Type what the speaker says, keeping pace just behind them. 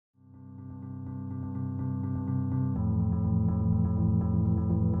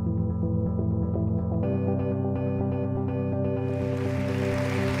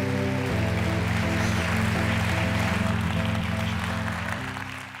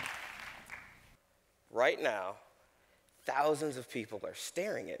right now, thousands of people are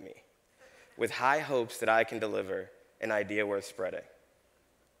staring at me with high hopes that I can deliver an idea worth spreading.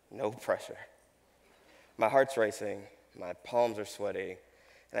 No pressure. My heart's racing, my palms are sweaty,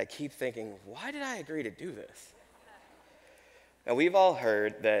 and I keep thinking, why did I agree to do this? Now, we've all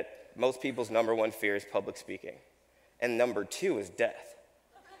heard that most people's number one fear is public speaking, and number two is death.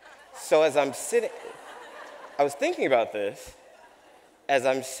 So as I'm sitting, I was thinking about this as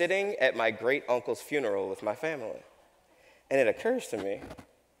I'm sitting at my great uncle's funeral with my family, and it occurs to me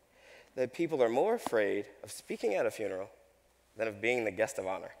that people are more afraid of speaking at a funeral than of being the guest of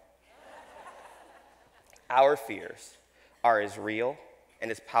honor. Our fears are as real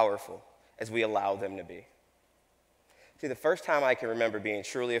and as powerful as we allow them to be. See, the first time I can remember being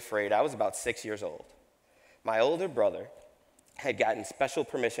truly afraid, I was about 6 years old. My older brother had gotten special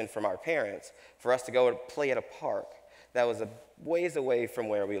permission from our parents for us to go play at a park that was a ways away from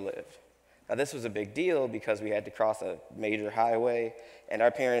where we lived. Now, this was a big deal because we had to cross a major highway, and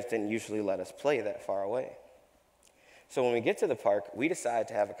our parents didn't usually let us play that far away. So when we get to the park, we decide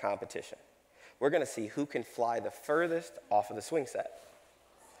to have a competition. We're going to see who can fly the furthest off of the swing set.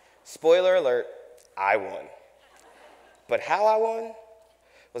 Spoiler alert, I won. But how I won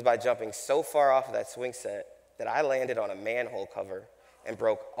was by jumping so far off of that swing set that I landed on a manhole cover and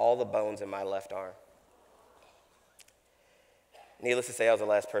broke all the bones in my left arm. Needless to say, I was the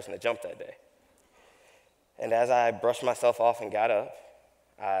last person to jump that day. And as I brushed myself off and got up,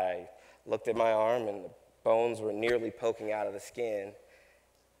 I looked at my arm and the bones were nearly poking out of the skin.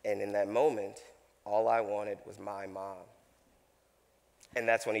 And in that moment, all I wanted was my mom. And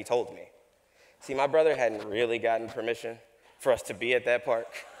that's when he told me. See, my brother hadn't really gotten permission for us to be at that park,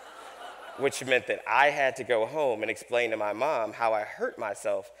 which meant that I had to go home and explain to my mom how I hurt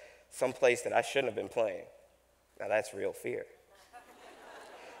myself someplace that I shouldn't have been playing. Now that's real fear.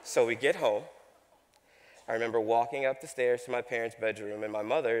 So we get home. I remember walking up the stairs to my parents' bedroom, and my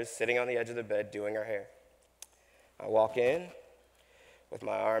mother is sitting on the edge of the bed doing her hair. I walk in with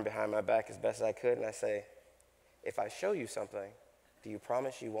my arm behind my back as best as I could, and I say, "If I show you something, do you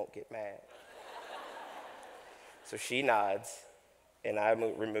promise you won't get mad?" So she nods, and I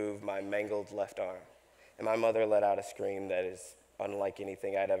remove my mangled left arm. And my mother let out a scream that is unlike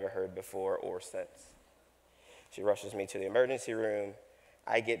anything I'd ever heard before or since. She rushes me to the emergency room.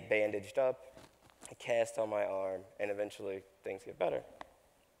 I get bandaged up, a cast on my arm, and eventually things get better.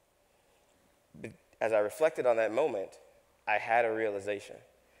 But as I reflected on that moment, I had a realization.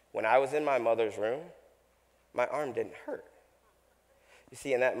 When I was in my mother's room, my arm didn't hurt. You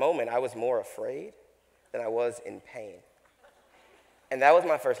see, in that moment, I was more afraid than I was in pain. And that was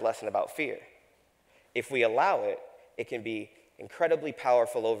my first lesson about fear. If we allow it, it can be incredibly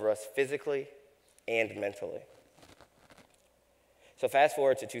powerful over us physically and mentally. So fast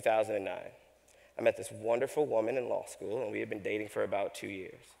forward to 2009. I met this wonderful woman in law school, and we had been dating for about 2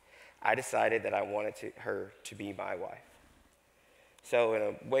 years. I decided that I wanted her to be my wife. So in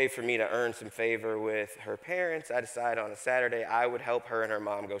a way for me to earn some favor with her parents, I decided on a Saturday I would help her and her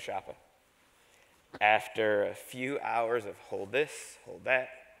mom go shopping. After a few hours of hold this, hold that,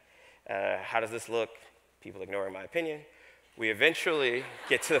 how does this look, people ignoring my opinion, we eventually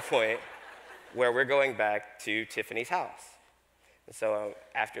get to the point where we're going back to Tiffany's house. And so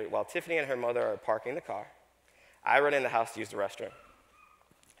while Tiffany and her mother are parking the car, I run in the house to use the restroom.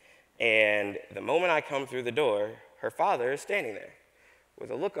 And the moment I come through the door, her father is standing there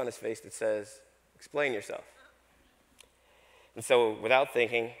with a look on his face that says, "Explain yourself." And so without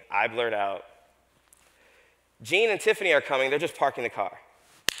thinking, I blurt out, "Jean and Tiffany are coming, they're just parking the car,"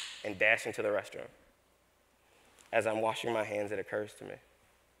 and dash into the restroom. As I'm washing my hands, it occurs to me,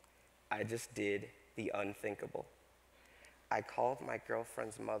 I just did the unthinkable. I called my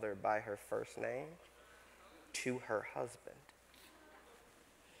girlfriend's mother by her first name to her husband.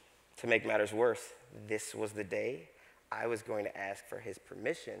 To make matters worse, this was the day I was going to ask for his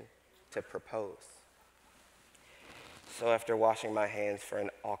permission to propose. So after washing my hands for an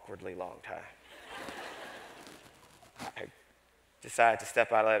awkwardly long time, I decided to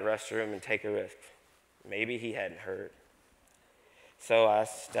step out of that restroom and take a risk. Maybe he hadn't heard. So I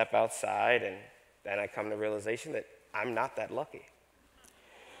step outside, and then I come to the realization that I'm not that lucky.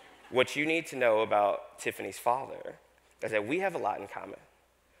 What you need to know about Tiffany's father is that we have a lot in common.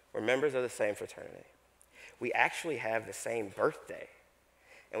 We're members of the same fraternity. We actually have the same birthday,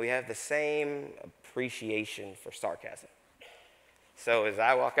 and we have the same appreciation for sarcasm. So as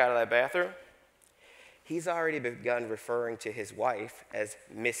I walk out of that bathroom, he's already begun referring to his wife as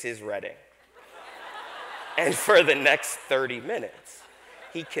Mrs. Redding. And for the next 30 minutes,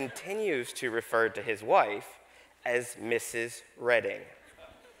 he continues to refer to his wife as Mrs. Redding.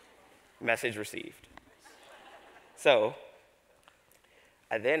 Message received. So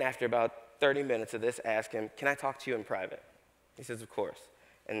I then, after about 30 minutes of this, ask him, can I talk to you in private? He says, of course,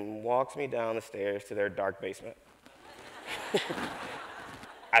 and walks me down the stairs to their dark basement.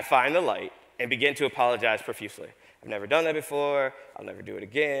 I find the light and begin to apologize profusely. I've never done that before. I'll never do it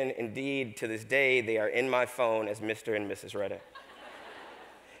again. Indeed, to this day, they are in my phone as Mr. and Mrs. Reddit.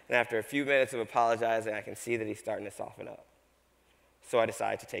 And after a few minutes of apologizing, I can see that he's starting to soften up. So I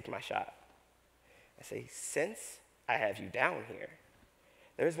decide to take my shot. I say, since I have you down here,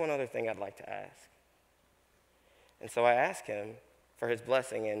 there's one other thing I'd like to ask. And so I ask him for his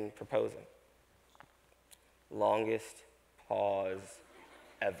blessing in proposing. Longest pause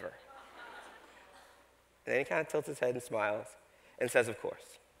ever. And then he kind of tilts his head and smiles and says, of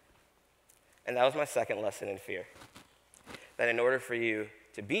course. And that was my second lesson in fear. That in order for you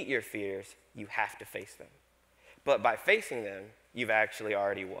to beat your fears, you have to face them. But by facing them, you've actually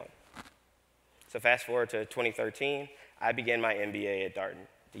already won. So fast forward to 2013, I began my MBA at Darden,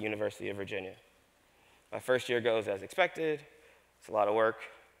 the University of Virginia. My first year goes as expected. It's a lot of work.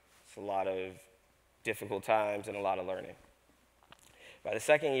 It's a lot of difficult times and a lot of learning. By the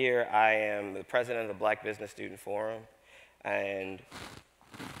second year, I am the president of the Black Business Student Forum, and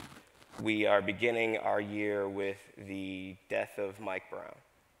we are beginning our year with the death of Mike Brown.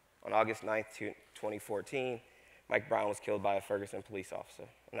 On August 9th, 2014, Mike Brown was killed by a Ferguson police officer,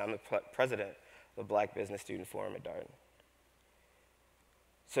 and I'm the president of the Black Business Student Forum at Darden.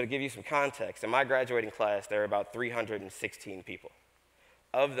 So to give you some context, in my graduating class, there are about 316 people.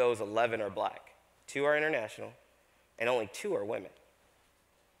 Of those, 11 are black, 2 are international, and only 2 are women.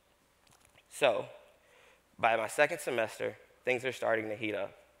 So, by my second semester, things are starting to heat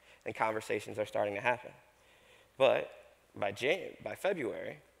up, and conversations are starting to happen. But by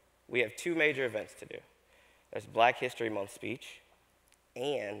February, we have 2 major events to do. There's Black History Month speech,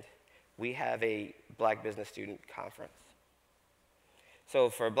 and we have a Black Business Student Conference. So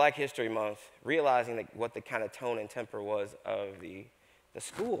for Black History Month, realizing that what the kind of tone and temper was of the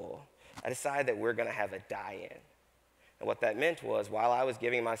school, I decided that we're going to have a die-in. And what that meant was, while I was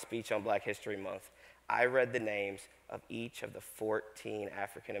giving my speech on Black History Month, I read the names of each of the 14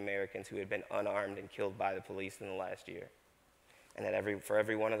 African Americans who had been unarmed and killed by the police in the last year. And that for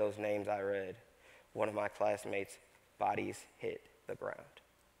every one of those names I read, one of my classmates' bodies hit the ground.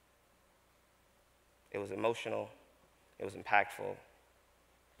 It was emotional, it was impactful,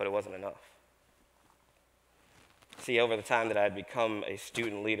 but it wasn't enough. See, over the time that I had become a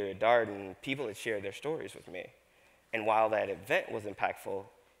student leader at Darden, people had shared their stories with me. And while that event was impactful,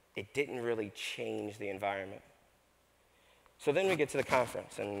 it didn't really change the environment. So then we get to the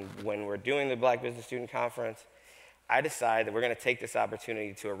conference, and when we're doing the Black Business Student Conference, I decide that we're going to take this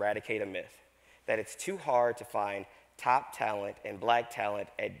opportunity to eradicate a myth, that it's too hard to find top talent and black talent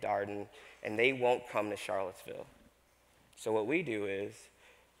at Darden, and they won't come to Charlottesville. So what we do is,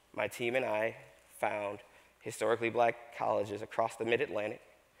 my team and I found historically black colleges across the Mid-Atlantic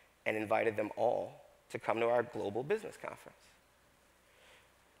and invited them all to come to our global business conference.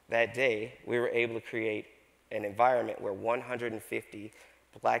 That day, we were able to create an environment where 150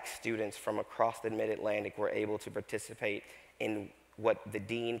 black students from across the Mid-Atlantic were able to participate in what the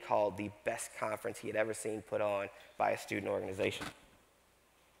dean called the best conference he had ever seen put on by a student organization.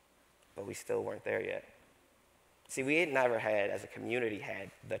 But we still weren't there yet. See, we had never had, as a community,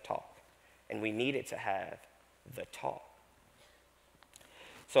 had the talk, and we needed to have the talk.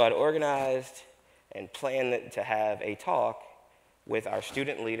 So I'd organized and planned to have a talk with our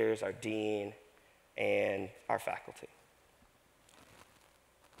student leaders, our dean, and our faculty.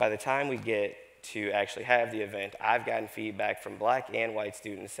 By the time we get to actually have the event, I've gotten feedback from black and white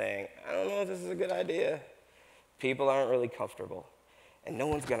students saying, I don't know if this is a good idea. People aren't really comfortable, and no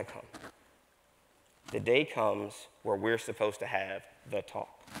one's gonna come. The day comes where we're supposed to have the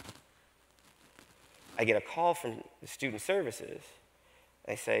talk. I get a call from the student services.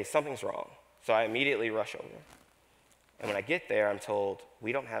 They say, something's wrong. So I immediately rush over. And when I get there, I'm told,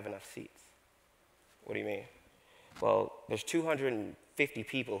 we don't have enough seats. What do you mean? Well, there's 250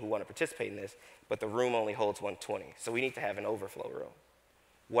 people who want to participate in this, but the room only holds 120. So we need to have an overflow room.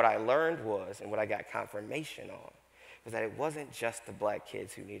 What I learned was, and what I got confirmation on, was that it wasn't just the black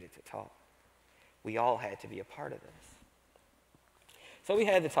kids who needed to talk. We all had to be a part of this. So we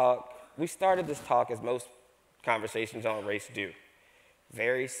had the talk. We started this talk as most conversations on race do,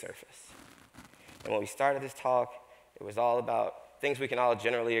 very surface. And when we started this talk, it was all about things we can all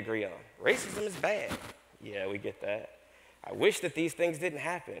generally agree on. Racism is bad. Yeah, we get that. I wish that these things didn't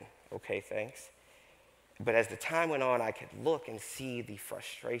happen. Okay, thanks. But as the time went on, I could look and see the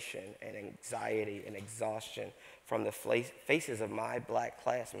frustration and anxiety and exhaustion from the faces of my black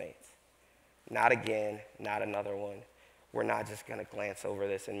classmates. Not again, not another one. We're not just going to glance over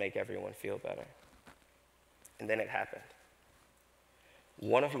this and make everyone feel better. And then it happened.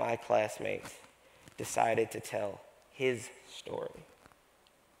 One of my classmates decided to tell his story.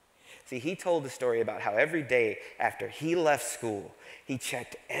 See, he told the story about how every day after he left school, he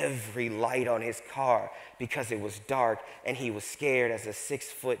checked every light on his car because it was dark and he was scared as a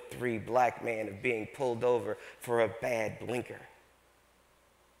 6'3" black man of being pulled over for a bad blinker.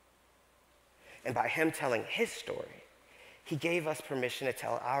 And by him telling his story, he gave us permission to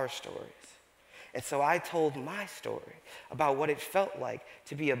tell our stories. And so I told my story about what it felt like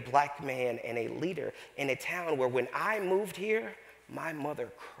to be a black man and a leader in a town where when I moved here, my mother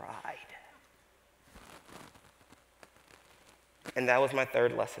cried. And that was my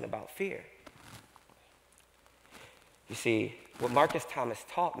third lesson about fear. You see, what Marcus Thomas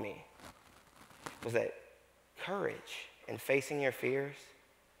taught me was that courage in facing your fears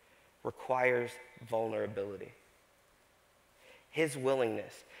requires vulnerability. His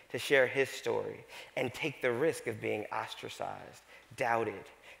willingness to share his story and take the risk of being ostracized, doubted,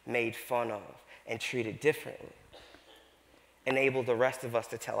 made fun of, and treated differently enabled the rest of us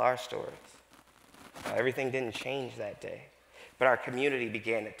to tell our stories. Now, everything didn't change that day, but our community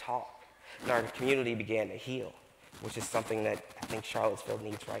began to talk, and our community began to heal, which is something that I think Charlottesville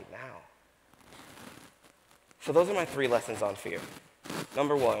needs right now. So those are my 3 lessons on fear.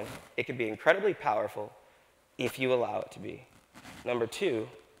 Number 1, it can be incredibly powerful if you allow it to be. Number 2,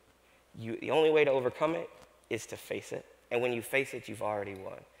 the only way to overcome it is to face it. And when you face it, you've already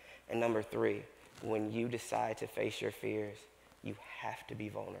won. And number 3, when you decide to face your fears, you have to be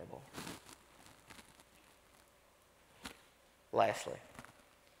vulnerable. Lastly,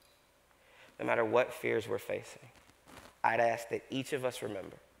 no matter what fears we're facing, I'd ask that each of us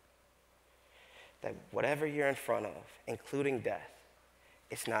remember that whatever you're in front of, including death,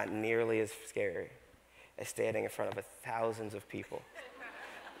 it's not nearly as scary as standing in front of thousands of people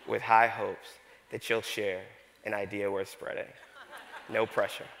with high hopes that you'll share an idea worth spreading. No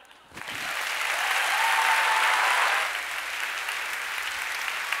pressure.